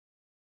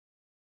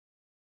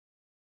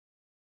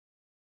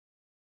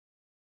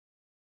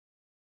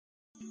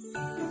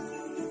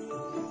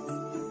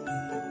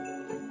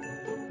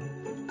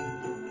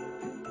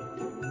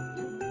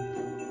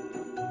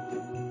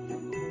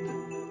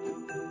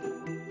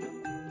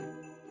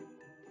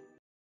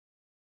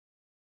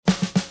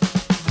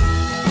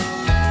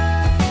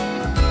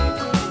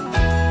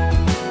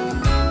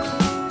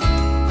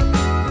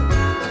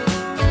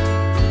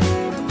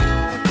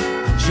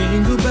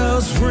Jingle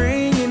bells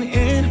ringing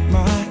in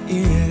my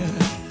ear.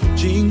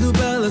 Jingle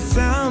bell, a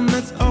sound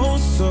that's oh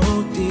so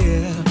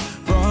dear.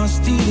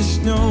 Frosty the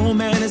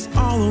snowman is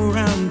all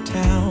around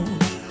town.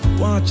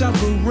 Watch out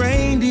for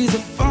reindeers are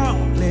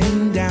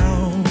falling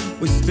down.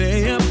 We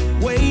stay up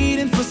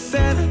waiting for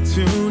Santa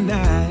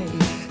tonight.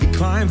 He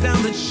climbs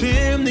down the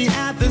chimney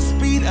at the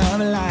speed of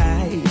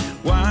light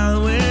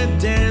while we're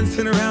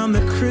dancing around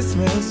the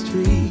Christmas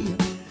tree.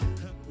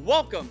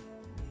 Welcome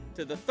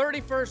to the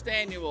 31st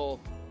annual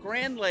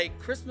Grand Lake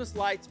Christmas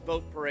Lights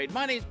Boat Parade.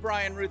 My name's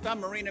Brian Ruth. I'm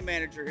Marina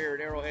Manager here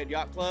at Arrowhead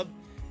Yacht Club.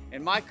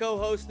 And my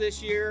co-host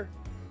this year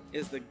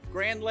is the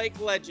Grand Lake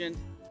legend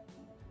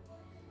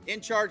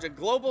in charge of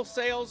global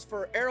sales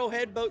for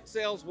Arrowhead Boat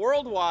Sales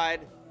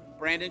worldwide,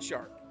 Brandon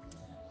Sharp.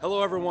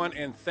 Hello everyone,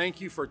 and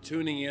thank you for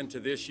tuning in to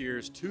this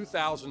year's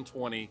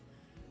 2020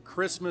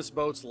 Christmas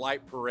Boats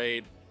Light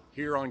Parade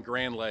here on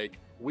Grand Lake.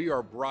 We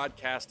are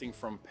broadcasting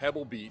from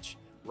Pebble Beach,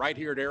 right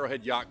here at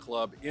Arrowhead Yacht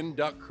Club in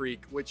Duck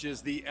Creek, which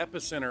is the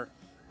epicenter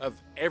of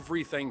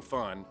everything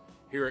fun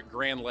here at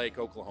Grand Lake,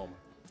 Oklahoma.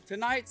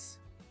 Tonight's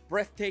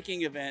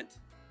breathtaking event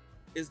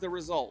is the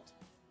result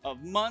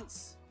of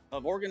months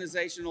of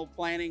organizational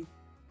planning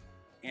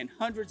and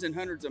hundreds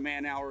of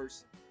man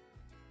hours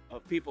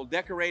of people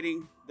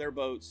decorating their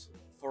boats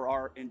for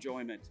our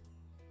enjoyment.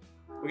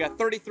 We got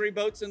 33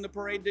 boats in the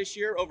parade this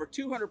year, over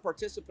 200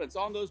 participants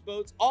on those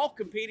boats, all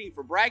competing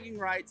for bragging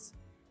rights,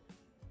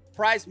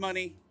 prize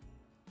money,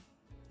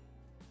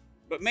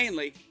 but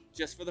mainly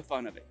just for the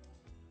fun of it.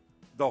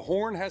 The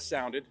horn has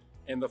sounded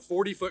and the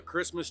 40-foot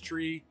Christmas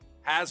tree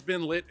has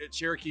been lit at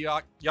Cherokee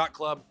Yacht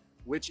Club,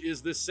 which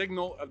is the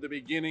signal of the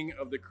beginning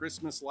of the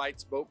Christmas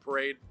Lights Boat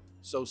Parade.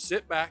 So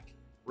sit back,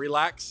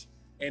 relax,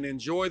 and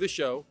enjoy the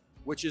show,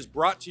 which is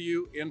brought to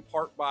you in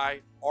part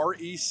by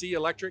REC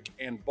Electric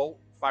and Bolt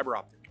Fiber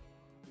Optic.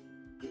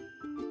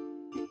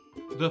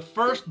 The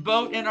first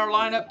boat in our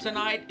lineup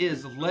tonight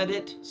is Let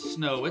It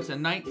Snow. It's a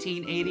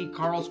 1980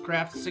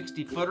 Carlscraft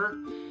 60-footer.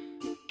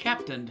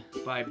 Captained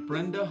by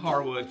Brenda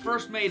Harwood.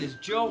 First mate is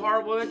Joe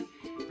Harwood,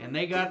 and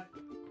they got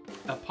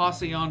a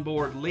posse on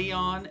board,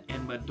 Leon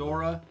and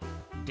Medora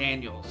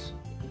Daniels.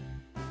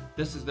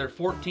 This is their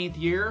 14th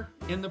year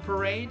in the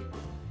parade.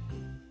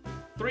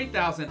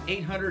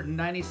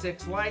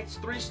 3,896 lights,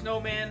 3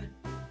 snowmen,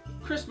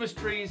 Christmas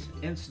trees,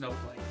 and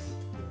snowflakes.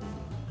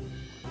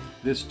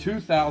 This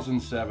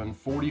 2007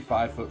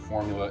 45-foot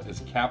formula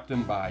is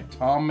captained by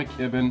Tom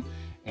McKibben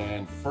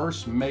and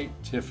first mate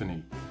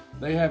Tiffany.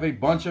 They have a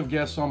bunch of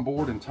guests on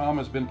board, and Tom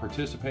has been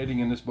participating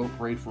in this boat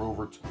parade for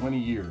over 20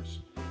 years.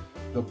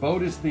 The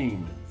boat is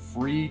themed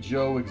Free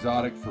Joe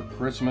Exotic for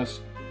Christmas,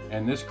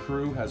 and this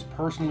crew has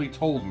personally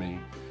told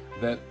me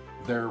that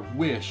their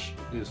wish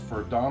is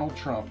for Donald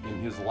Trump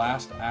in his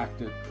last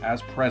act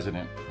as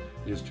president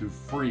is to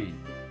free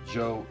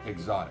Joe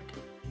Exotic.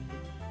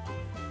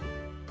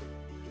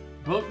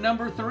 Boat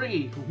number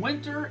 3,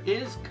 Winter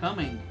is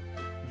Coming.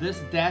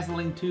 This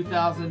dazzling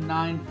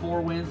 2009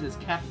 Four Winds is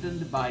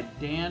captained by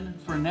Dan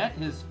Frenette.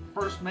 His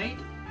first mate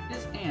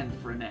is Ann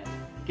Frenette.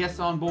 Guests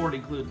on board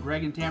include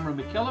Greg and Tamara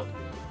McKillop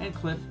and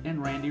Cliff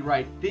and Randy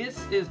Wright. This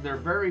is their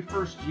very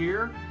first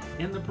year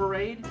in the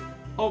parade.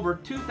 Over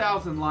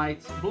 2,000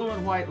 lights, blue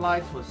and white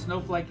lights with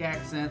snowflake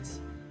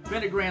accents.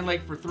 Been at Grand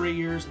Lake for 3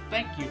 years.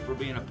 Thank you for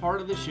being a part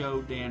of the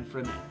show, Dan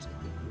Frenette.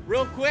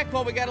 Real quick,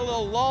 while we got a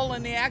little lull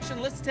in the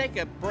action, let's take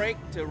a break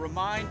to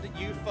remind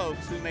you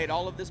folks who made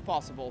all of this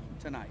possible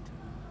tonight.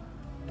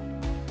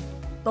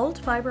 Bolt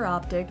Fiber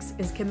Optics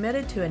is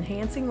committed to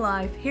enhancing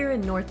life here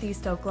in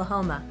Northeast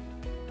Oklahoma.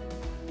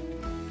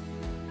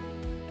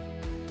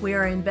 We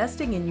are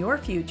investing in your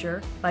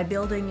future by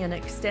building an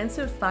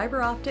extensive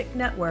fiber optic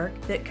network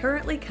that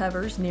currently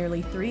covers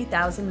nearly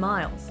 3,000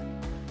 miles.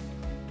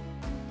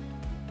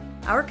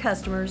 Our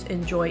customers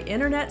enjoy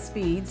internet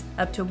speeds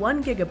up to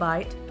 1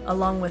 gigabyte,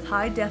 along with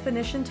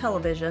high-definition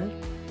television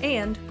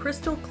and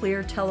crystal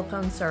clear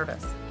telephone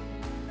service.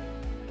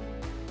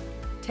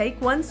 Take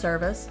one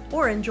service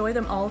or enjoy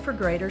them all for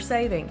greater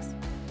savings.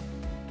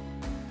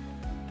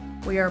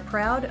 We are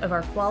proud of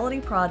our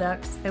quality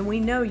products, and we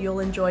know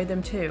you'll enjoy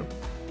them too.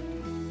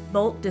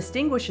 Bolt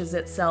distinguishes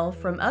itself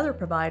from other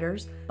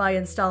providers by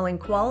installing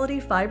quality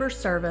fiber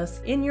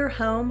service in your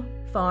home,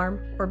 farm,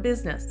 or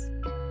business.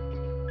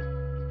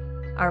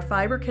 Our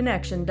fiber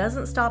connection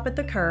doesn't stop at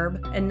the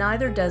curb, and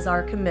neither does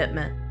our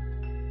commitment.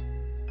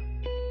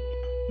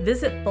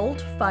 Visit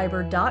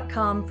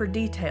boltfiber.com for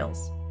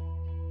details.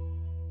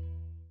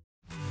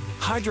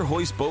 Hydro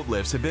Hoist boat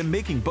lifts have been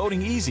making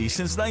boating easy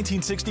since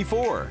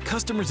 1964.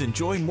 Customers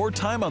enjoy more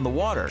time on the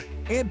water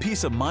and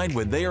peace of mind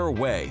when they are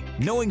away,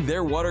 knowing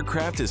their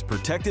watercraft is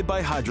protected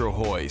by Hydro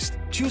Hoist.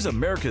 Choose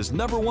America's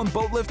 #1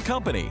 boat lift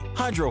company,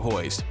 Hydro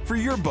Hoist, for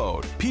your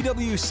boat,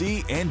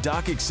 PWC, and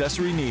dock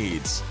accessory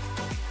needs.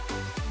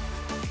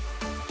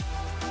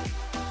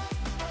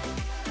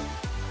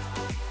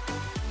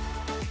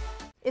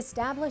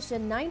 Established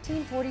in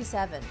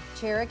 1947,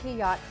 Cherokee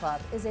Yacht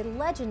Club is a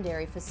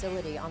legendary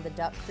facility on the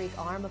Duck Creek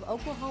arm of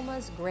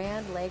Oklahoma's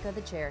Grand Lake of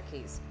the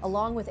Cherokees.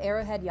 Along with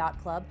Arrowhead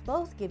Yacht Club,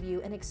 both give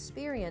you an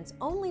experience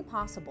only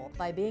possible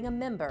by being a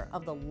member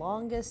of the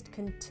longest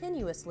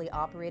continuously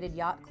operated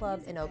yacht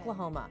club in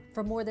Oklahoma.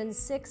 For more than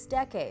 6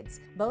 decades,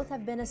 both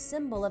have been a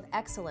symbol of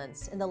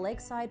excellence in the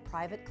lakeside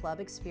private club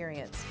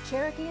experience.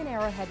 Cherokee and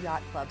Arrowhead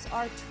Yacht Clubs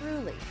are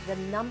truly the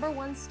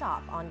 #1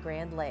 stop on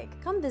Grand Lake.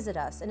 Come visit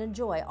us and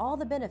enjoy all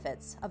the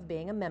benefits of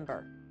being a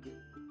member.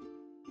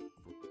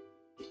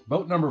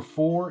 Boat number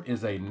 4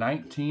 is a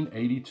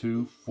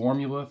 1982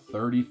 Formula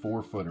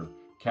 34-footer,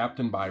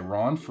 captained by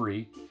Ron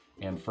Free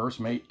and first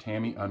mate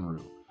Tammy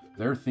Unruh.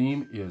 Their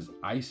theme is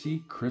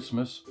Icy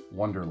Christmas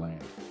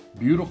Wonderland.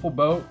 Beautiful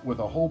boat with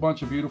a whole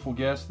bunch of beautiful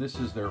guests. This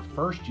is their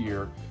first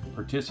year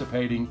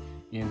participating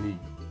in the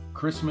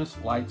Christmas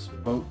Lights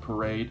Boat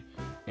Parade,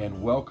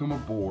 and welcome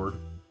aboard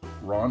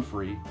Ron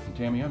Free and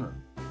Tammy Unruh.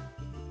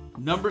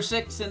 Number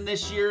 6 in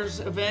this year's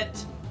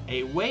event,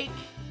 a wake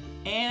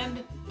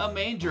and a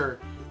manger.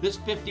 This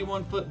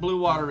 51-foot blue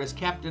water is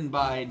captained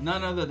by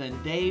none other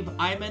than Dave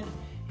Iman,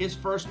 his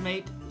first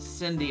mate,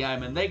 Cindy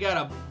Iman. They got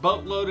a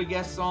boatload of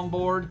guests on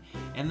board,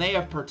 and they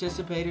have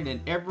participated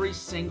in every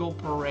single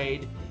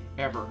parade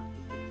ever.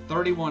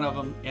 31 of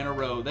them in a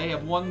row. They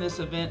have won this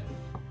event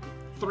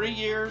 3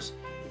 years,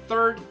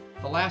 third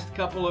the last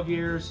couple of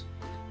years.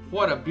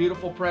 What a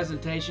beautiful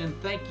presentation.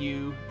 Thank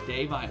you,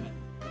 Dave Iman.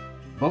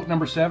 Boat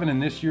number 7 in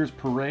this year's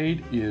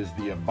parade is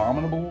the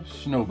Abominable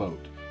Snowboat.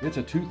 It's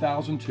a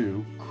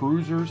 2002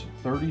 Cruisers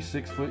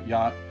 36-foot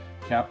yacht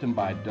captained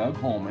by Doug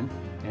Holman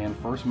and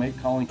first mate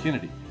Colin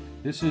Kennedy.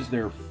 This is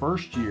their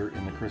first year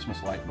in the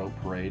Christmas Light Boat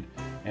Parade,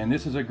 and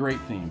this is a great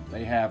theme.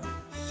 They have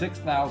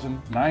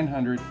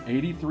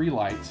 6,983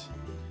 lights,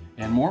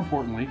 and more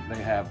importantly,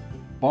 they have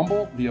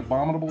Bumble the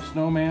Abominable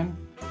Snowman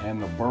and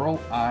the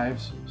Burl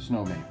Ives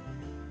Snowman.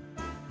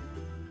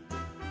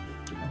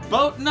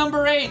 Boat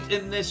number 8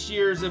 in this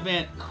year's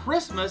event,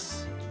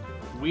 Christmas,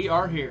 We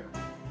Are Here.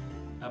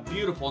 A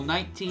beautiful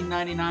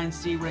 1999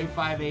 Sea Ray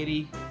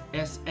 580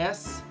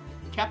 SS,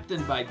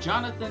 captained by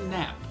Jonathan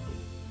Knapp.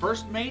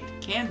 First mate,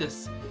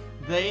 Candace.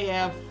 They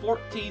have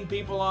 14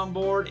 people on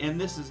board, and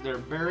this is their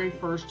very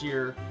first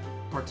year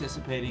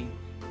participating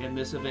in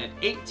this event.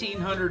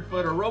 1,800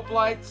 foot of rope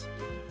lights.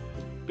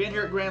 Been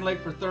here at Grand Lake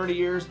for 30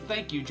 years.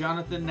 Thank you,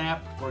 Jonathan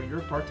Knapp, for your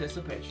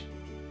participation.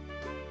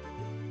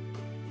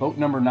 Boat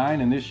number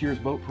 9 in this year's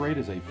boat parade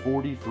is a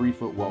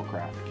 43-foot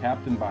Wellcraft,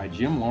 captained by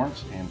Jim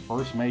Lawrence and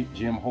first mate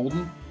Jim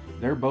Holden.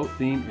 Their boat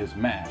theme is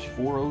MASH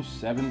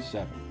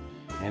 4077,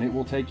 and it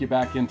will take you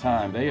back in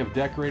time. They have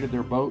decorated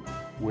their boat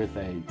with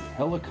a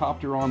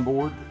helicopter on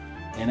board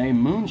and a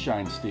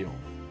moonshine steel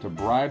to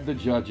bribe the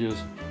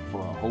judges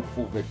for a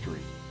hopeful victory.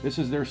 This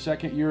is their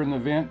second year in the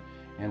event,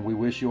 and we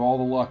wish you all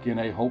the luck in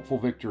a hopeful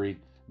victory.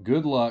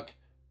 Good luck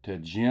to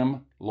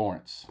Jim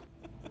Lawrence.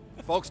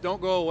 Folks, don't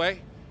go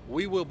away.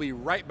 We will be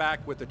right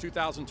back with the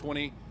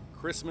 2020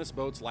 Christmas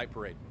Boats Light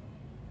Parade.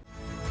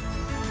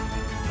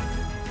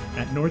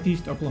 At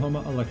Northeast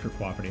Oklahoma Electric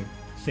Cooperative,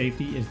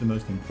 safety is the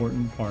most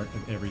important part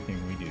of everything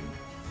we do.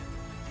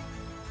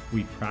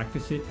 We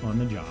practice it on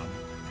the job,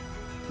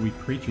 we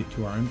preach it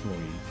to our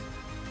employees,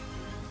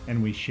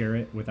 and we share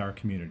it with our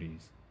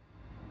communities.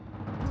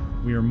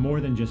 We are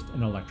more than just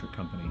an electric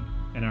company,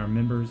 and our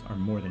members are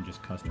more than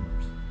just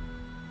customers.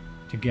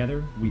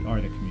 Together, we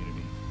are the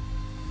community.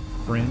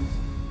 Friends,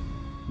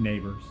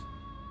 neighbors,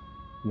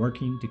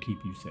 working to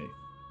keep you safe.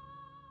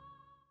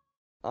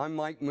 I'm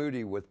Mike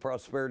Moody with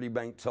Prosperity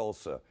Bank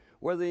Tulsa.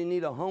 Whether you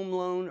need a home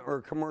loan or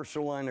a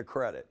commercial line of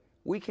credit,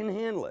 we can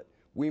handle it.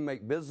 We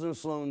make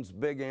business loans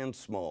big and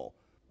small.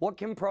 What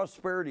can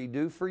Prosperity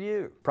do for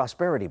you?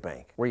 Prosperity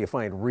Bank, where you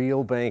find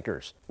real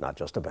bankers, not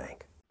just a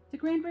bank. The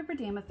Grand River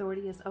Dam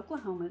Authority is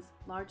Oklahoma's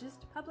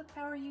largest public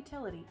power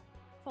utility,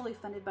 fully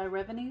funded by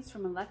revenues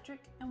from electric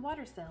and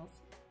water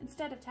sales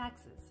instead of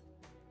taxes.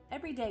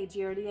 Every day,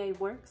 GRDA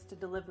works to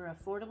deliver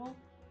affordable,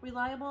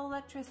 reliable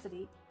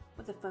electricity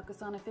with a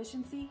focus on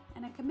efficiency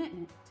and a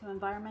commitment to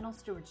environmental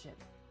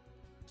stewardship.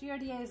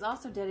 GRDA is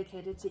also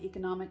dedicated to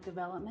economic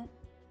development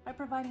by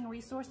providing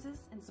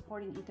resources and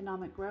supporting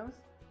economic growth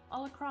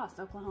all across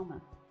Oklahoma.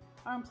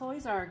 Our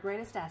employees are our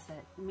greatest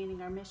asset in meeting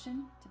our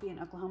mission to be an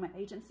Oklahoma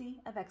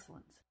agency of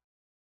excellence.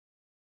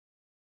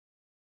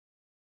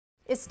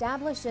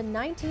 Established in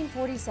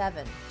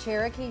 1947,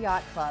 Cherokee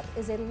Yacht Club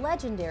is a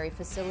legendary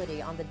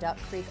facility on the Duck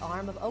Creek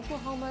arm of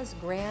Oklahoma's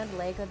Grand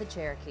Lake of the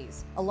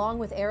Cherokees. Along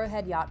with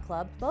Arrowhead Yacht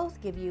Club,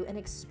 both give you an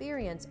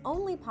experience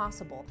only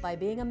possible by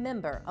being a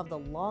member of the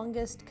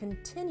longest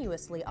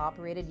continuously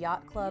operated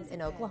yacht club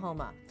in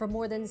Oklahoma. For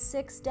more than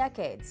 6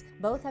 decades,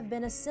 both have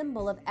been a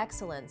symbol of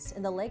excellence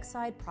in the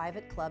lakeside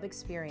private club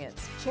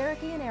experience.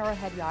 Cherokee and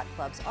Arrowhead Yacht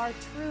Clubs are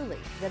truly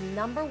the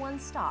 #1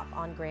 stop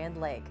on Grand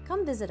Lake.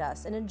 Come visit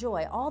us and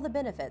enjoy all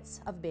the benefits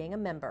of being a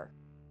member.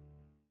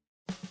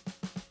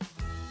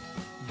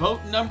 Boat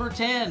number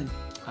 10,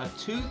 a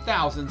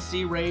 2000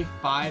 Sea Ray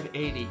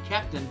 580,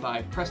 captained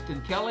by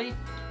Preston Kelly.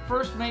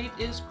 First mate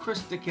is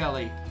Krista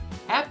Kelly.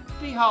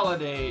 Happy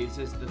Holidays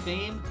is the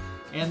theme,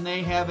 and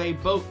they have a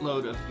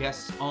boatload of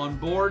guests on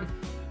board.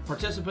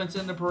 Participants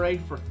in the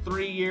parade for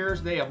 3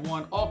 years. They have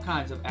won all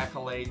kinds of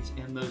accolades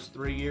in those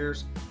 3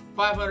 years.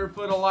 500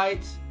 foot of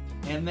lights,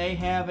 and they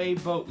have a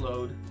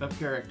boatload of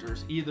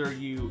characters. Either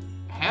you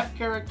have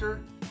character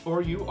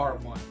or you are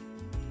one.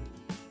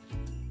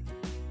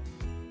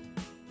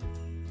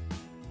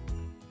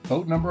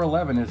 Boat number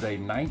 11 is a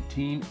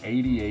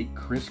 1988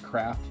 Chris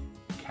Craft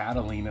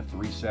Catalina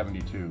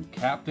 372.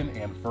 Captain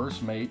and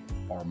first mate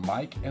are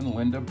Mike and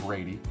Linda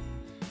Brady,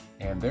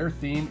 and their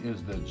theme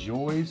is the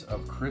joys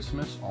of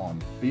Christmas on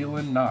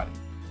Feelin' Naughty.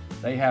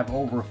 They have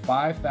over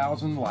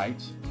 5,000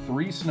 lights,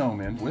 3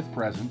 snowmen with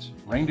presents,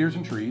 reindeers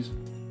and trees,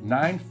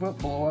 9-foot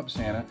blow-up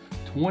Santa,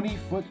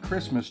 20-foot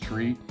Christmas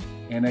tree,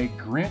 and a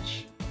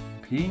Grinch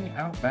peeing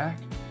out back.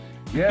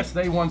 Yes,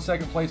 they won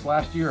 2nd place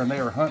last year, and they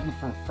are hunting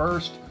for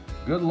first.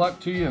 Good luck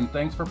to you, and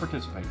thanks for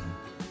participating.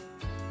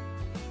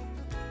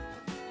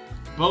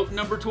 Boat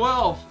number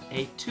 12,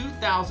 a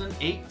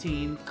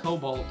 2018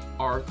 Cobalt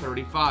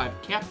R35,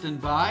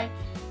 captained by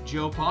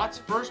Joe Potts.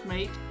 First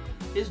mate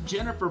is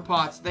Jennifer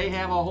Potts. They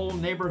have a whole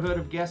neighborhood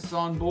of guests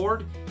on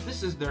board.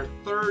 This is their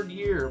 3rd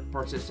year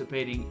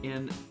participating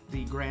in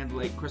the Grand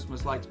Lake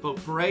Christmas Lights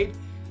Boat Parade.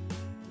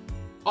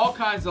 All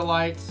kinds of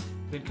lights.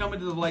 Been coming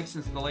to the lake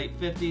since the late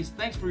 50s.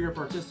 Thanks for your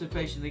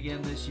participation again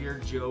this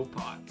year, Joe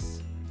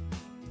Potts.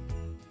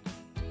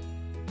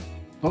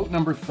 Boat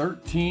number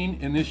 13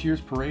 in this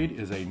year's parade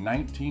is a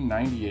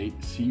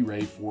 1998 Sea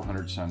Ray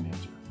 400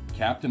 Sundancer,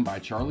 captained by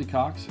Charlie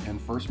Cox and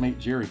first mate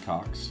Jerry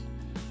Cox.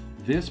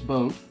 This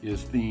boat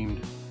is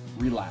themed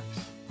Relax.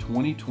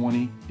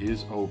 2020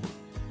 is over.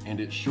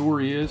 And it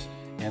sure is,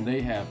 and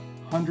they have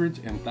hundreds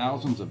and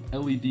thousands of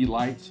LED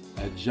lights,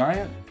 a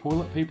giant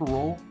toilet paper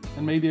roll,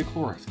 and maybe a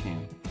Clorox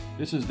can.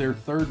 This is their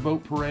 3rd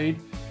boat parade,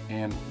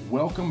 and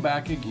welcome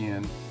back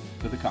again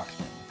to the Cox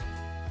family.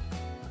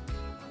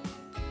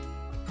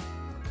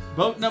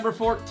 Boat number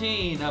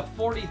 14, a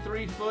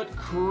 43-foot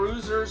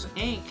Cruisers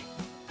Inc.,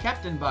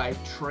 captained by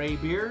Trey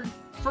Beard.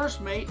 First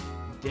mate,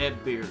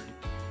 Deb Beard.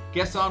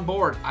 Guests on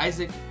board,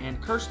 Isaac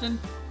and Kirsten.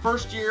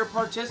 First-year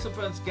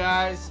participants,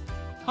 guys.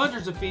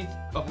 Hundreds of feet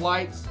of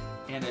lights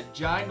and a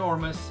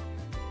ginormous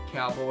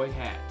cowboy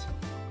hat.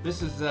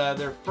 This is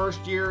their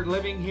 1st year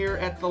living here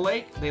at the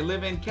lake. They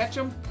live in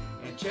Ketchum,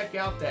 and check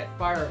out that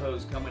fire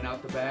hose coming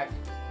out the back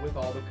with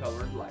all the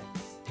colored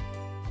lights.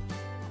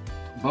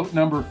 Boat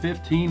number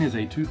 15 is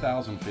a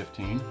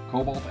 2015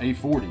 Cobalt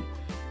A40.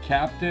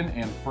 Captain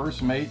and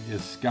first mate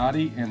is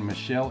Scotty and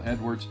Michelle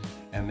Edwards,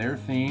 and their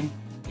theme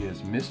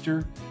is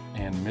Mr.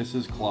 and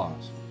Mrs.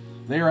 Claus.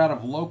 They are out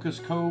of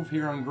Locust Cove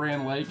here on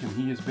Grand Lake, and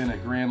he has been a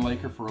Grand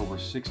Laker for over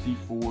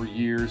 64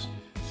 years.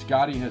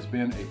 Scotty has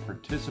been a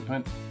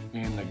participant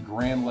in the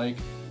Grand Lake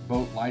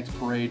Boat Lights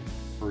Parade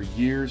for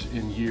years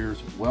and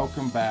years.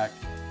 Welcome back,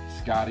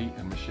 Scotty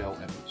and Michelle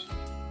Edwards.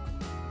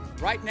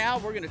 Right now,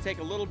 we're going to take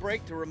a little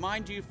break to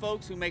remind you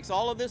folks who makes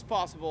all of this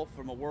possible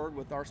from a word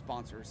with our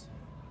sponsors.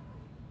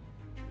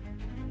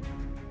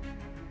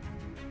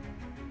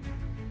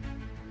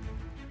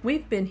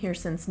 We've been here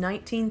since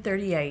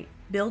 1938,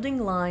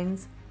 building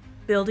lines,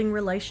 building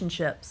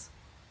relationships.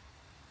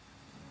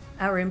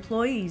 Our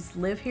employees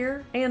live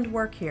here and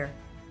work here.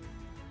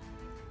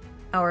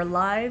 Our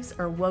lives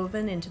are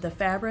woven into the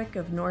fabric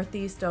of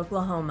Northeast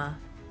Oklahoma.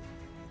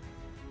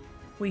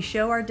 We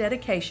show our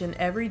dedication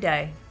every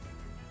day.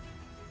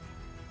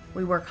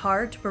 We work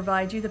hard to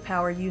provide you the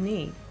power you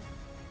need.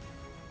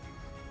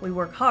 We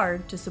work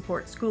hard to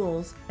support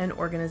schools and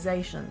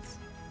organizations.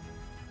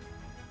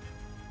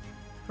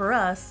 For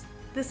us,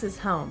 this is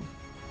home.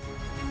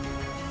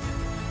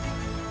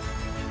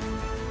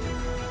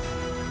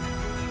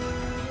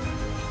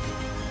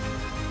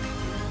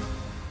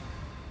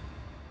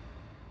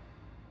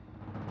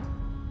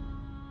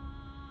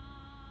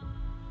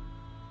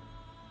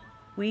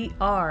 We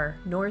are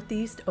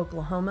Northeast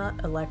Oklahoma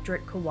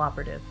Electric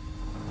Cooperative.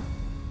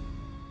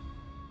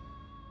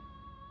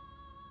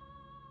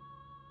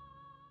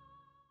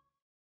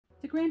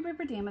 The Grand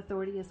River Dam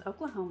Authority is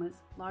Oklahoma's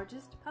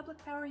largest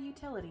public power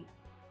utility,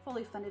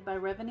 fully funded by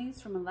revenues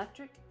from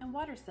electric and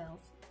water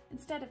sales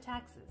instead of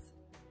taxes.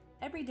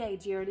 Every day,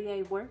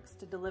 GRDA works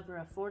to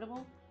deliver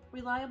affordable,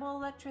 reliable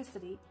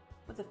electricity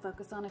with a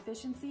focus on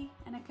efficiency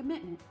and a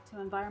commitment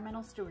to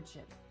environmental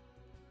stewardship.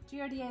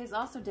 GRDA is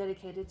also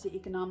dedicated to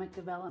economic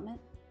development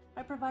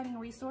by providing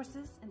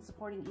resources and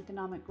supporting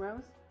economic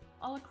growth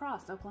all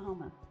across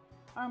Oklahoma.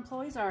 Our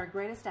employees are our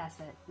greatest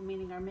asset in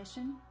meeting our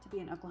mission to be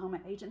an Oklahoma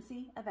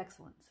agency of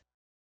excellence.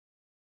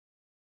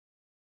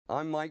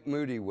 I'm Mike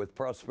Moody with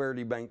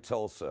Prosperity Bank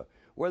Tulsa.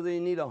 Whether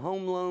you need a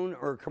home loan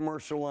or a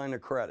commercial line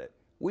of credit,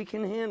 we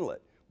can handle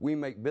it. We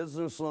make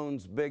business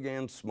loans big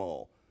and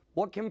small.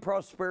 What can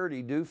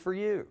Prosperity do for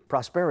you?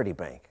 Prosperity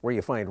Bank, where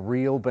you find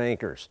real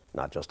bankers,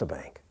 not just a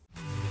bank.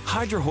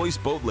 Hydro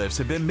Hoist boat lifts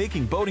have been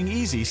making boating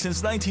easy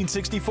since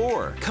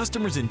 1964.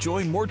 Customers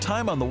enjoy more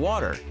time on the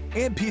water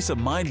and peace of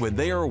mind when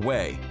they are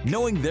away,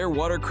 knowing their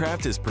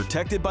watercraft is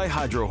protected by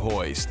Hydro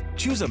Hoist.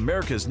 Choose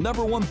America's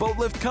 #1 boat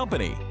lift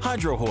company,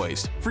 Hydro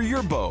Hoist, for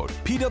your boat,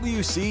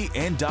 PWC,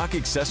 and dock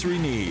accessory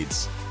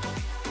needs.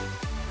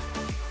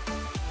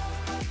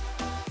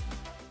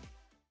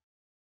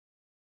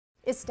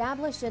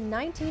 Established in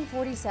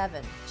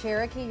 1947,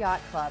 Cherokee Yacht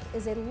Club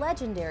is a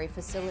legendary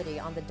facility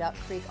on the Duck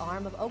Creek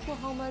arm of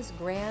Oklahoma's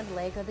Grand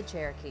Lake of the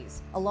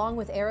Cherokees. Along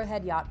with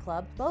Arrowhead Yacht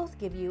Club, both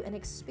give you an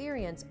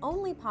experience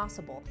only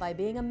possible by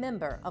being a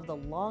member of the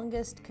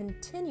longest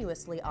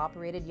continuously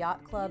operated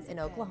yacht club in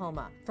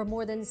Oklahoma. For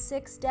more than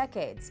 6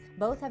 decades,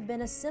 both have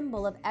been a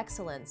symbol of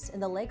excellence in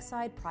the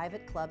lakeside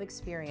private club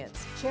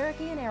experience.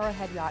 Cherokee and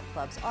Arrowhead Yacht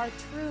Clubs are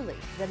truly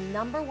the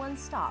 #1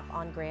 stop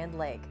on Grand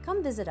Lake.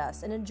 Come visit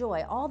us and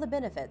enjoy all the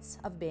benefits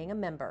of being a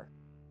member.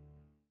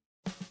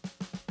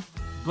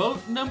 Boat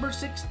number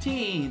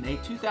 16, a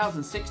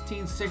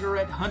 2016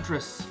 Cigarette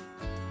Huntress,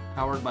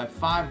 powered by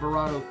 5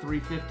 Verado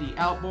 350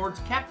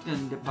 outboards,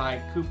 captained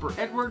by Cooper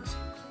Edwards,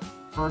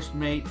 first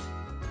mate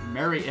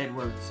Mary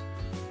Edwards.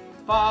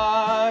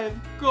 5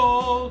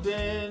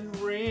 golden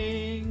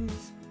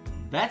rings.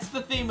 That's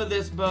the theme of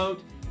this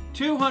boat.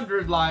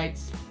 200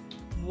 lights.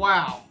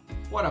 Wow,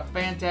 what a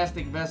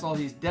fantastic vessel.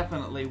 He's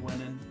definitely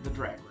winning the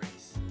drag race.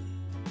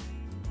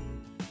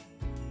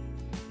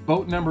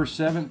 Boat number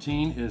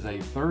 17 is a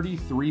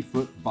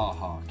 33-foot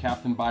Baja,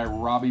 captained by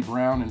Robbie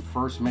Brown and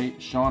first mate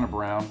Shauna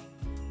Brown.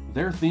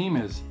 Their theme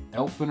is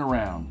Elfin'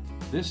 Around.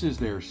 This is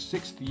their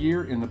 6th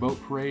year in the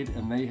boat parade,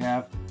 and they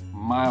have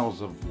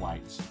miles of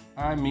lights.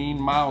 I mean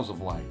miles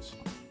of lights.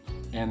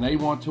 And they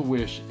want to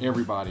wish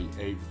everybody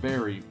a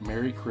very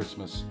Merry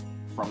Christmas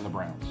from the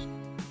Browns.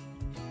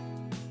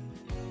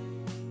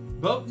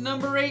 Boat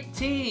number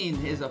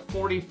 18 is a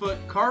 40-foot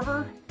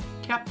Carver,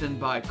 captained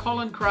by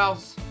Colin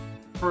Kraus,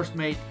 first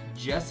mate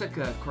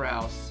Jessica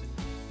Kraus.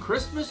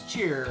 Christmas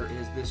cheer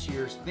is this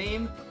year's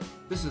theme.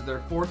 This is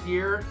their 4th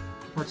year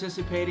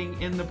participating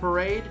in the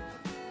parade.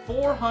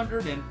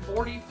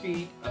 440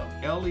 feet of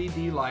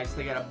LED lights.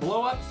 They got a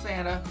blow-up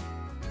Santa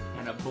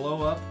and a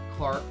blow-up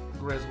Clark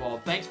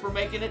Griswold. Thanks for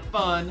making it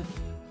fun,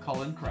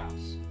 Colin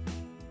Kraus.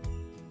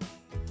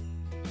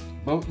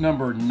 Boat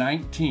number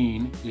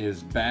 19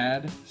 is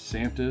Bad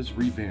Santa's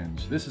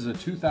Revenge. This is a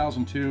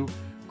 2002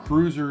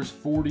 Cruisers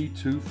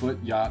 42-foot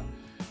yacht,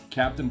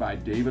 captained by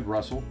David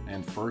Russell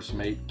and first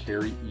mate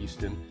Carrie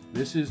Easton.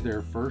 This is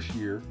their 1st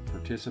year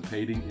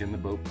participating in the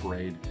boat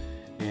parade,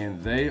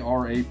 and they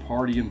are a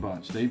partying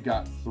bunch. They've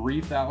got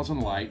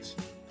 3,000 lights,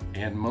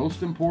 and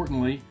most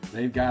importantly,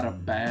 they've got a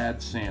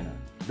bad Santa.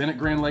 Been at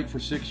Grand Lake for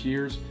 6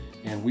 years,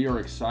 and we are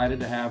excited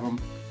to have them.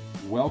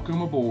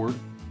 Welcome aboard.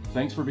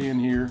 Thanks for being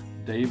here,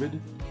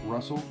 David,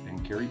 Russell,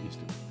 and Carrie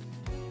Easton.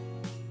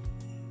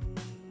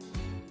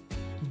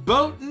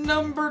 Boat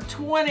number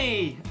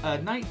 20, a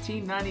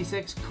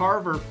 1996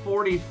 Carver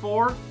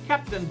 44,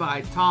 captained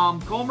by Tom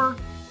Colmer,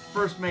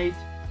 first mate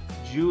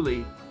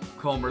Julie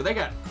Colmer. They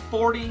got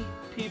 40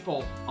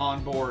 people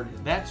on board.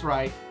 That's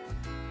right,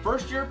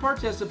 1st year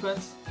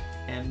participants,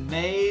 and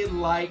they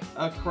like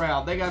a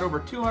crowd. They got over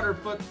 200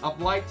 foot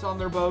of lights on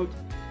their boat,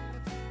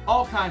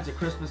 all kinds of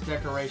Christmas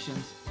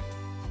decorations.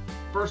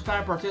 1st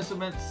time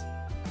participants,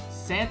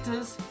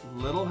 Santa's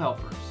Little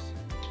Helpers.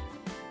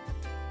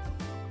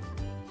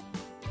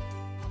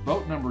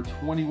 Boat number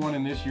 21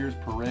 in this year's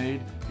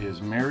parade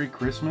is Merry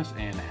Christmas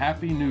and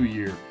Happy New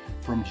Year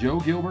from Joe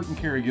Gilbert and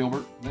Carrie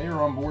Gilbert. They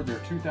are on board their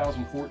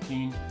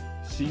 2014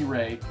 Sea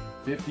Ray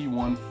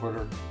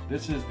 51-footer.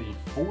 This is the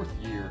 4th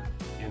year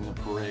in the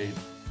parade,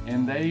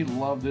 and they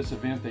love this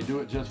event. They do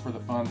it just for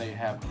the fun. They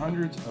have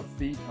hundreds of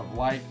feet of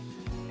light,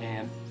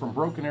 and from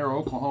Broken Arrow,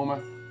 Oklahoma,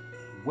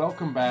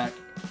 welcome back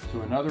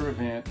to another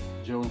event.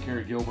 Joe and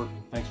Carrie Gilbert,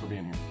 thanks for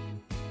being here.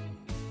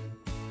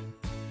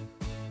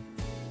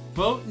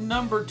 Boat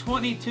number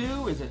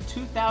 22 is a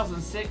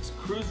 2006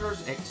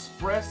 Cruisers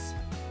Express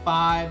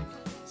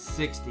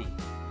 560.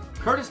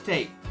 Curtis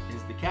Tate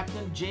is the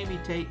captain,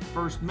 Jamie Tate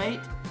first mate.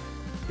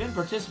 Been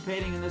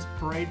participating in this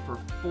parade for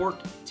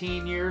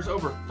 14 years,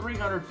 over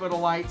 300 foot of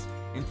lights,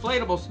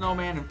 inflatable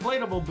snowman,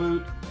 inflatable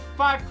boot,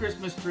 5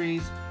 Christmas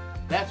trees.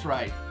 That's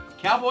right,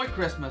 Cowboy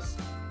Christmas.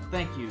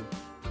 Thank you,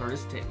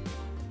 Curtis Tate.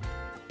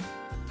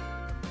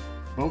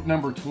 Boat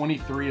number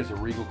 23 is a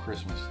Regal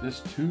Christmas. This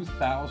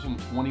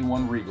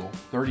 2021 Regal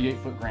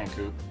 38-foot Grand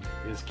Coupe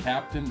is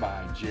captained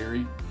by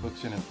Jerry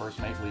Cookson and first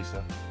mate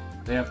Lisa.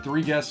 They have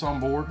 3 guests on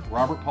board,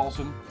 Robert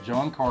Paulson,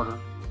 John Carter,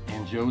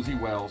 and Josie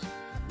Wells.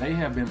 They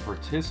have been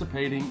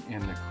participating in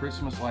the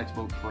Christmas Lights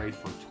Boat Parade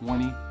for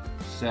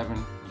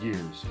 27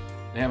 years.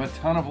 They have a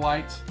ton of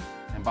lights,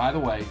 and by the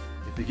way,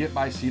 if you get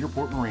by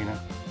Cedarport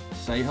Marina,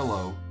 say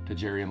hello to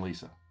Jerry and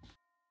Lisa.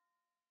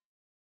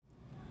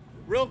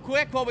 Real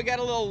quick, while we got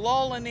a little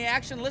lull in the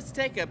action, let's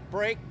take a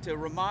break to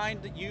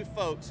remind you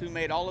folks who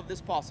made all of this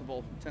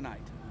possible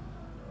tonight.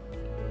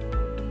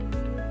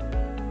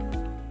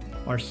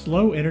 Are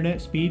slow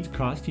internet speeds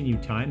costing you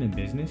time and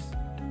business?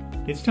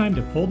 It's time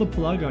to pull the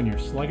plug on your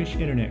sluggish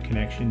internet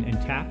connection and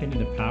tap into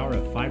the power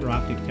of fiber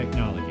optic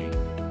technology.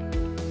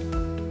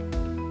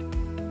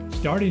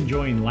 Start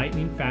enjoying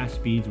lightning fast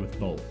speeds with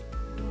Volt.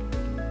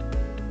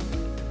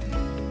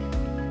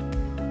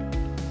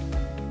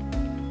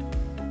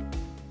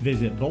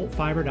 Visit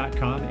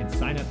voltfiber.com and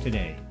sign up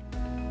today.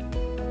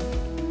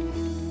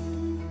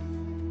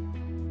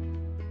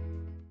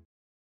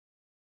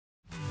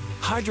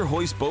 Hydro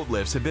Hoist boat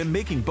lifts have been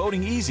making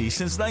boating easy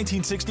since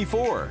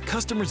 1964.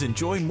 Customers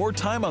enjoy more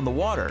time on the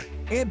water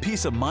and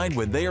peace of mind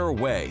when they are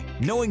away,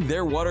 knowing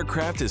their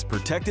watercraft is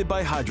protected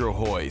by Hydro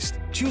Hoist.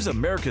 Choose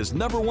America's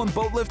 #1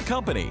 boat lift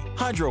company,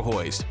 Hydro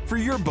Hoist, for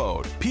your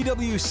boat,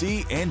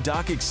 PWC, and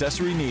dock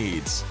accessory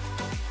needs.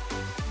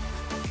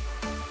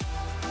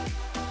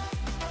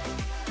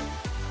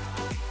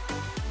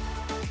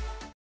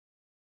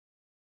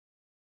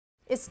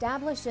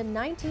 Established in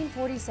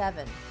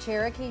 1947,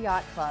 Cherokee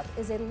Yacht Club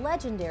is a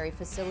legendary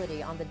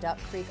facility on the Duck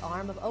Creek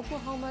arm of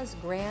Oklahoma's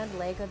Grand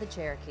Lake of the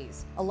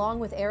Cherokees. Along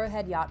with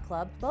Arrowhead Yacht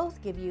Club,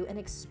 both give you an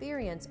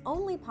experience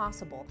only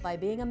possible by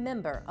being a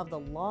member of the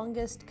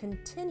longest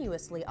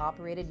continuously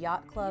operated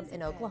yacht club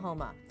in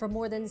Oklahoma. For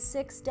more than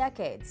 6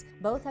 decades,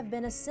 both have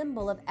been a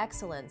symbol of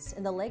excellence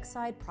in the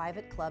lakeside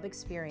private club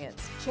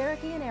experience.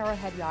 Cherokee and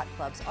Arrowhead Yacht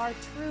Clubs are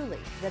truly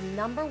the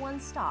 #1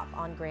 stop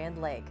on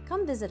Grand Lake.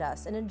 Come visit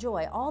us and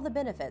enjoy all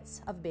the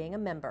benefits of being a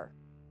member.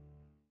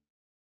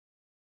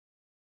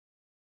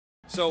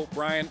 So,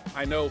 Brian,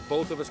 I know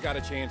both of us got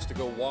a chance to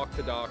go walk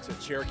the docks at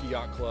Cherokee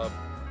Yacht Club,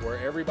 where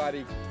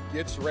everybody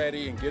gets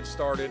ready and gets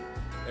started,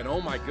 and oh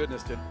my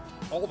goodness,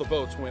 all the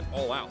boats went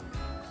all out.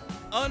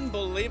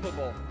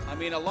 Unbelievable. I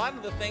mean, a lot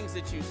of the things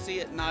that you see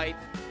at night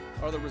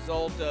are the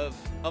result of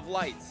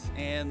lights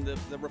and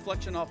the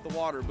reflection off the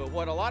water, but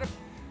what a lot of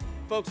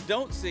folks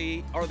don't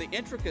see are the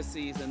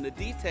intricacies and the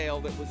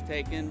detail that was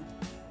taken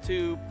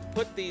to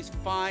put these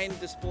fine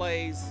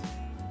displays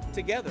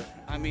together.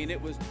 I mean, it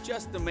was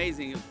just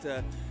amazing.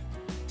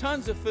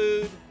 Tons of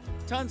food,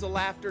 tons of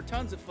laughter,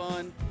 tons of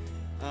fun.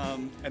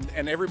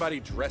 And everybody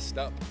dressed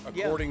up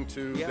according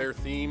to their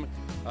theme.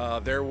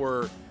 There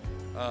were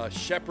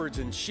shepherds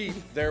and sheep.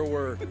 There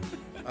were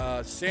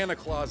Santa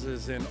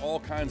Clauses and all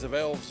kinds of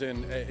elves,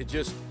 and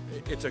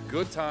it's a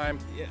good time.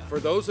 Yeah. For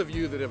those of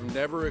you that have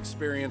never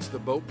experienced the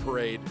boat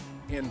parade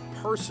in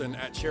person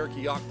at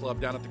Cherokee Yacht Club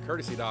down at the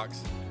Courtesy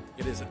Docks,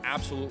 it is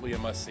absolutely a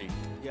must-see.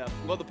 Yeah,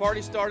 well, the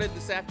party started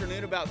this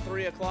afternoon about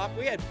 3 o'clock.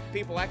 We had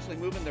people actually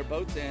moving their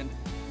boats in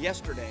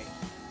yesterday.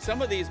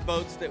 Some of these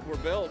boats that were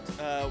built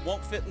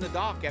won't fit in the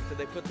dock after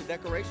they put the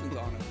decorations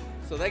on them.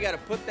 So they got to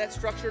put that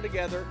structure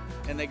together,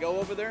 and they go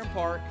over there and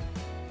park.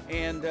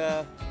 And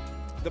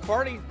the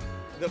party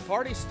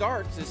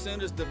starts as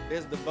soon as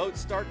the boats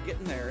start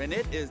getting there, and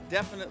it is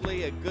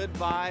definitely a good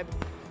vibe.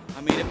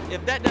 I mean,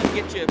 if that doesn't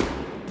get you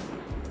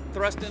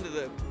thrust into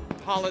the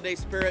holiday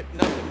spirit,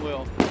 nothing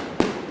will.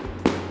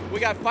 We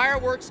got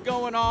fireworks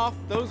going off.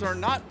 Those are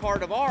not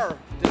part of our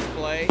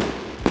display.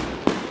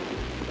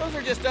 Those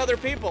are just other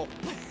people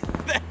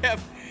that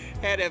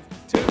have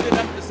tuned it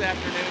up this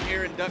afternoon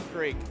here in Duck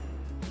Creek.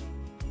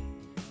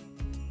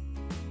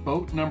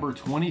 Boat number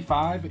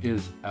 25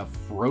 is A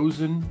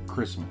Frozen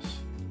Christmas.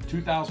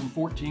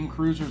 2014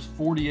 Cruiser's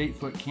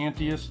 48-foot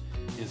Cantius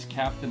is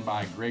captained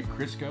by Greg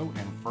Crisco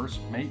and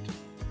first mate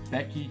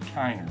Becky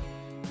Kiner.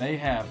 They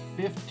have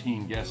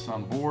 15 guests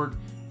on board,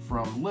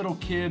 from little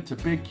kid to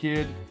big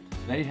kid.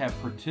 They have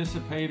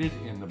participated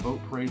in the boat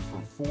parade for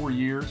 4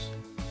 years,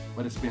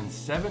 but it's been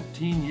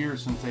 17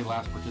 years since they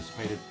last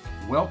participated.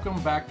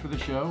 Welcome back to the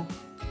show.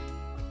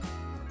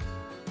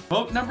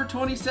 Boat number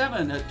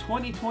 27, a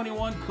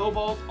 2021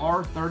 Cobalt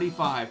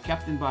R35,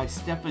 captained by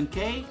Stephen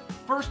Kay,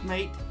 first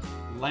mate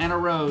Lana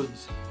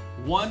Rhodes.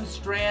 One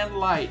Strand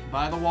Light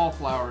by the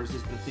Wallflowers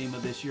is the theme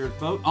of this year's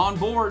boat. On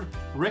board,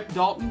 Rick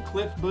Dalton,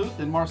 Cliff Booth,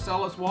 and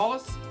Marcellus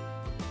Wallace.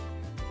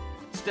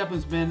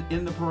 Stephen's been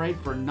in the parade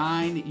for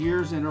 9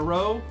 years in a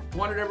row.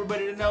 Wanted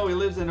everybody to know he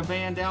lives in a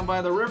van down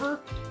by the river,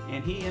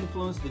 and he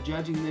influenced the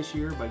judging this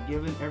year by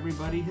giving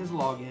everybody his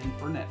login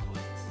for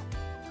Netflix.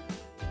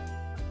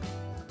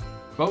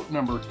 Boat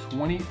number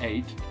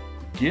 28,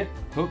 Get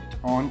Hooked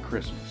on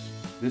Christmas.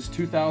 This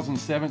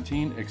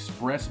 2017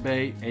 Express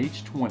Bay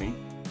H20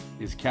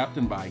 is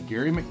captained by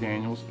Gary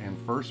McDaniels and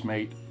first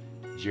mate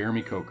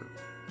Jeremy Coker.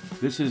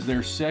 This is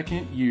their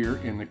second year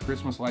in the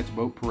Christmas Lights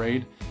Boat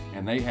Parade,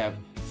 and they have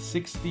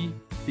 60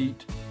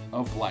 feet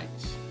of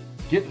lights.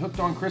 Get hooked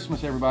on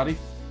Christmas, everybody.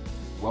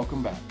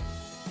 Welcome back.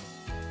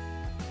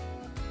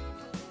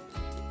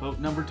 Boat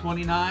number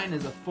 29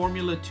 is a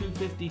Formula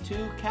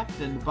 252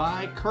 captained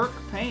by Kirk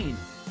Payne.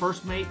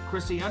 First mate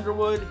Chrissy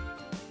Underwood.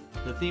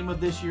 The theme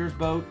of this year's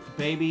boat,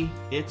 Baby,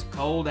 It's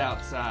Cold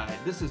Outside.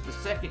 This is the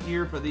second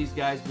year for these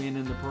guys being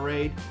in the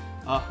parade.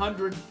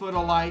 100 foot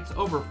of lights,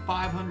 over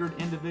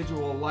 500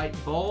 individual light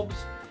bulbs,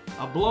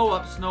 a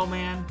blow-up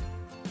snowman.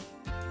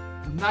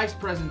 Nice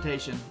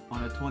presentation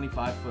on a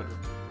 25-footer.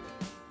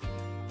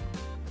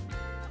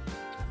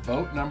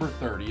 Boat number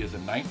 30 is a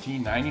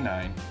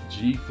 1999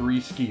 G3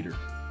 Skeeter.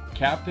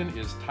 Captain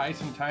is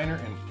Tyson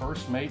Tyner and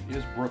first mate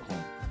is Brooklyn.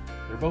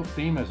 Their boat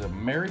theme is a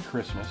Merry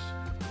Christmas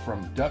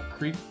from Duck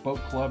Creek Boat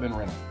Club and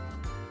Rental.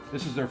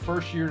 This is their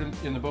first year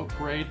in the boat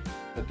parade,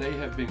 but they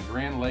have been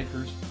Grand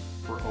Lakers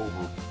for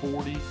over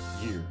 40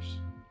 years.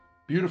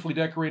 Beautifully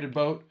decorated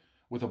boat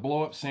with a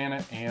blow-up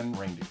Santa and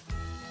reindeer.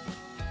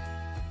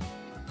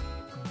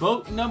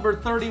 Boat number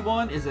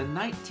 31 is a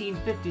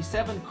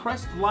 1957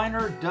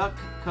 Crestliner Duck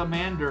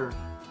Commander.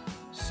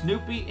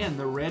 Snoopy and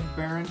the Red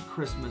Baron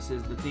Christmas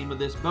is the theme of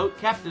this boat,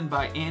 captained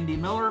by Andy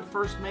Miller,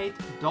 first mate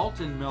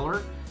Dalton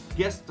Miller.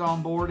 Guests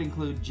on board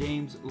include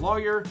James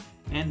Lawyer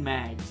and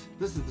Mags.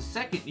 This is the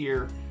second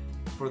year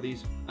for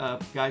these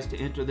guys to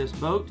enter this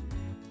boat.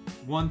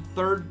 Won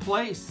third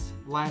place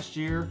last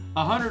year.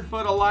 100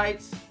 foot of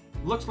lights.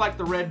 Looks like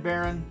the Red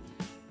Baron.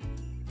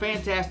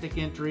 Fantastic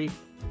entry.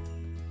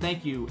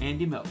 Thank you,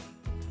 Andy Miller.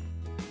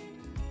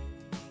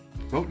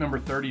 Boat number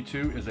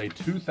 32 is a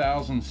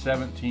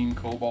 2017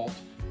 Cobalt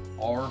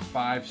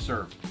R5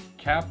 Surf,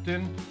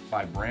 captained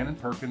by Brandon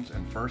Perkins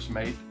and first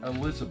mate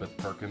Elizabeth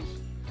Perkins.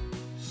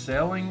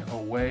 Sailing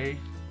away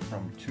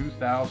from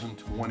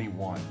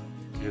 2021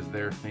 is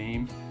their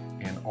theme,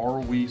 and are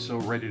we so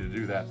ready to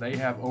do that? They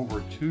have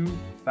over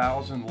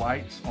 2,000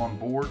 lights on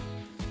board,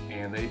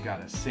 and they've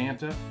got a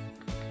Santa,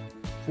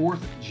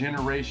 fourth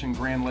generation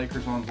Grand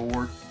Lakers on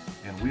board,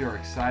 and we are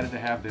excited to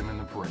have them in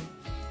the parade.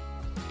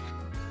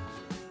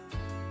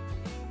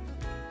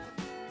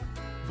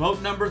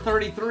 Boat number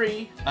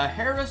 33, a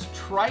Harris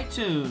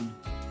Tritoon.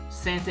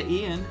 Santa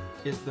Ian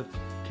is the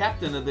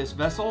captain of this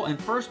vessel,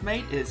 and first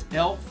mate is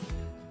Elf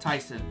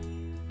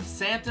Tyson.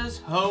 Santa's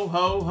Ho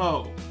Ho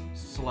Ho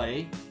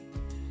sleigh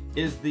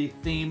is the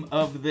theme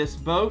of this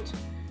boat.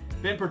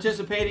 Been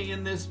participating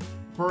in this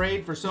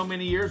parade for so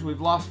many years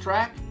we've lost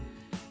track,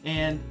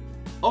 and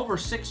over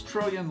 6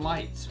 trillion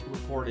lights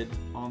reported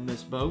on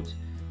this boat.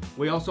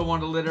 We also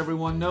want to let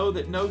everyone know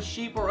that no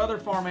sheep or other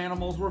farm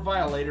animals were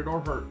violated or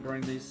hurt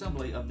during the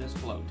assembly of this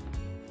float.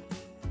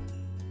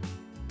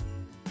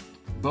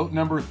 Boat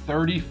number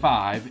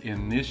 35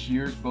 in this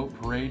year's boat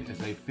parade is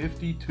a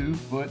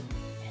 52-foot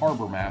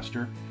Harbor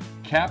Master.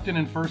 Captain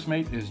and first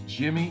mate is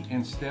Jimmy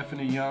and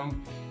Stephanie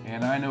Young,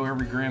 and I know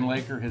every Grand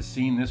Laker has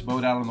seen this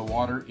boat out on the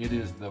water. It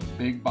is the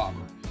Big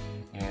Bobber,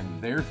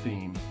 and their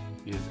theme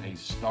is a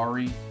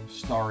starry,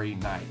 starry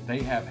night.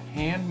 They have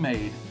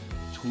handmade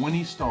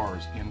 20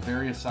 stars in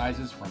various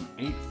sizes from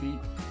 8 feet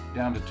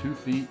down to 2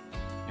 feet,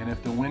 and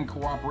if the wind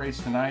cooperates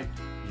tonight,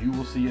 you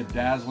will see a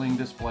dazzling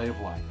display of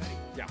lights.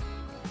 Yeah.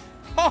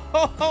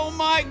 Oh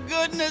my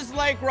goodness,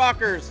 Lake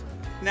Rockers!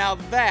 Now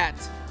that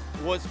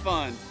was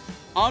fun.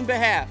 On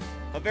behalf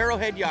of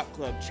Arrowhead Yacht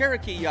Club,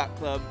 Cherokee Yacht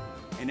Club,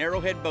 and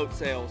Arrowhead Boat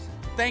Sales,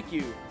 thank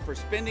you for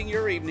spending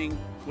your evening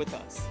with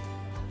us.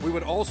 We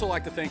would also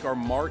like to thank our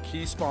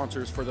marquee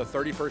sponsors for the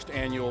 31st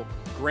annual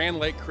Grand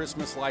Lake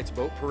Christmas Lights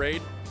Boat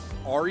Parade,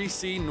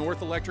 REC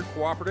North Electric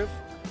Cooperative,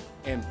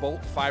 and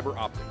Bolt Fiber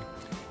Optic.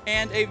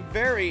 And a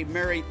very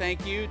merry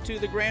thank you to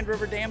the Grand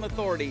River Dam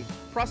Authority,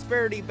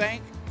 Prosperity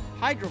Bank,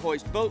 Hydro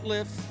Hoist Boat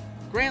Lifts,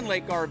 Grand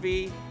Lake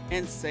RV,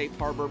 and Safe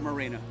Harbor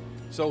Marina.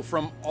 So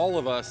from all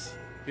of us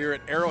here at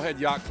Arrowhead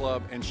Yacht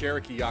Club and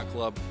Cherokee Yacht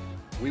Club,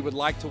 we would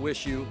like to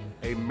wish you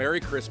a Merry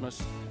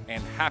Christmas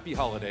and Happy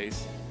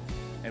Holidays,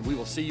 and we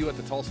will see you at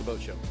the Tulsa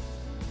Boat Show.